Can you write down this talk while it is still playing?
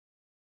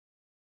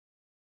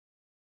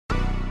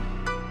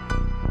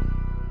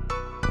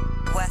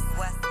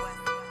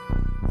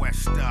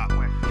West up.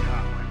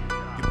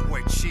 Your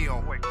boy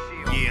Chill.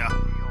 Yeah.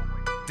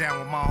 Down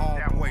with my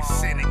homeboy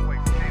Sinek.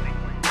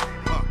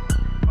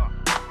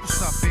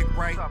 What's up, Big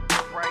Ray?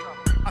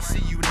 I see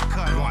you in the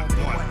cut. One.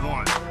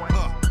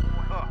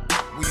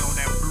 We on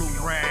that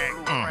blue rag.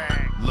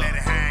 Let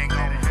it hang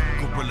on.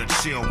 Gorilla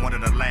Chill, one of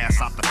the last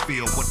out the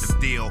field. What the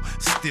deal?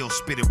 Still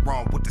spit it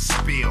raw with the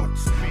spill.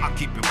 I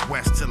keep it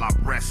west till I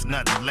rest,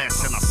 nothing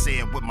less. And I say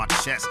it with my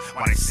chest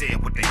while they say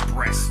it with their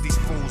breasts. These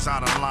fools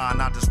out of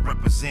line, I just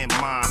represent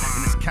mine.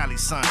 In this Cali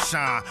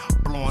sunshine,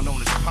 blowing on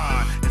this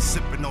pine and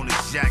sipping on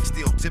this jack,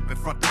 still tipping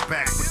front to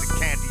back with the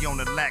candy on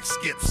the lack.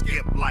 Skip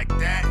like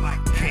that.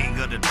 King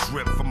of the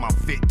drip from my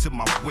fit to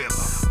my whip.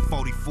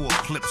 44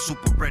 clip,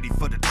 super ready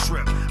for the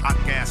trip. I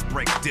gas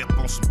break dip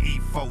on some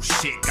E4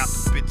 shit. Got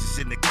the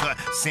bitches in the cut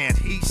saying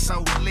he's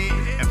so lit.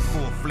 And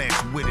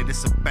full-fledged with it,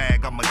 it's a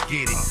bag, I'ma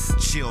get it.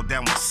 Chill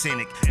down with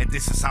Sinek, and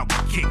this is how we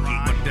kick it.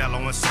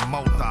 Modelo and some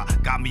Mota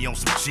got me on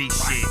some G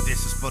shit.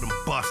 This is for them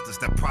busters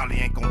that probably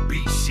ain't gon'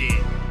 be shit.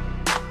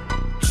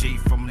 G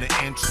from the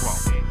intro,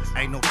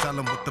 ain't no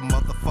telling what the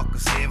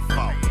motherfuckers in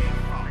for.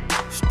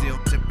 Still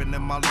tipping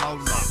in my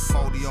Lola,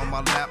 40 on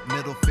my lap,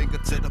 middle finger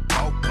to the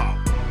popo.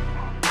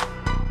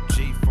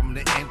 G from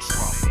the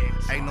intro,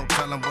 ain't no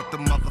telling what the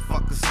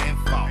motherfuckers in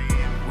for.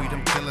 We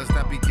them killers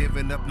that be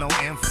giving up no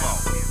info,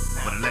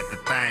 but let the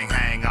thing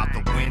hang out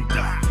the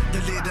window. The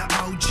little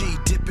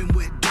OG dipping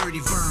with dirty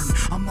Vern.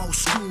 I'm old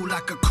school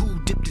like a cool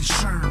dipped in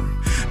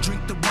Sherm.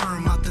 Drink the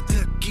worm out the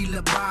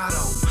tequila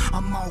bottle.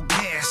 I'm all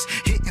gas,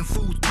 hitting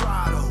full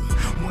throttle.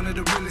 One of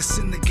the realest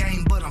in the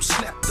game, but I'm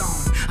slept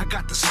on. I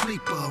got the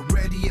sleeper,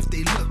 ready if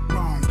they look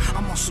wrong.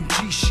 I'm on some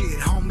G shit,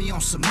 homie,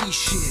 on some E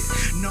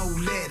shit. No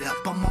let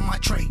up, I'm on my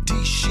trade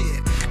D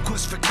shit.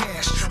 Quest for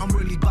cash, I'm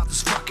really about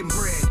this fucking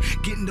bread.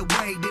 Getting the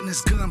way, then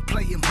it's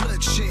gunplay and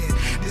bloodshed.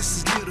 This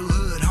is Little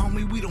Hood,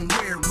 homie, we don't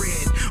wear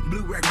red.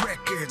 Blue Rag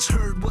Records,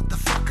 heard what the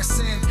fuck I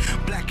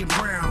said? Black and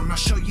brown, I'll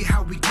show you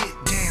how we get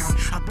down.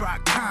 I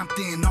brought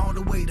Compton all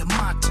the way to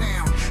my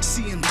town.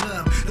 CM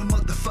Dub, the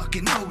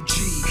motherfucking OG.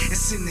 And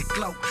Sinek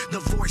Glow, the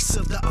voice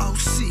of the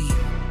OC.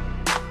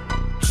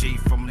 G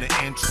from the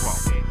intro,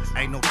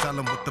 ain't no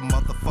telling what the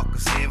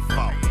motherfuckers in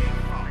for.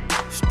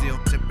 Still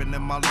tipping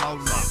in my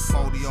Lola,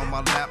 40 on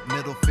my lap,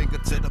 middle finger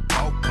to the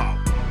popo.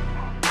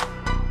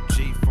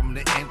 G from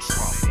the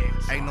intro,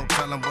 ain't no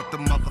telling what the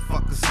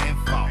motherfuckers in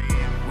for.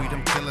 We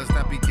them killers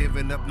that be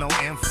giving up no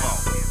info,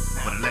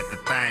 but let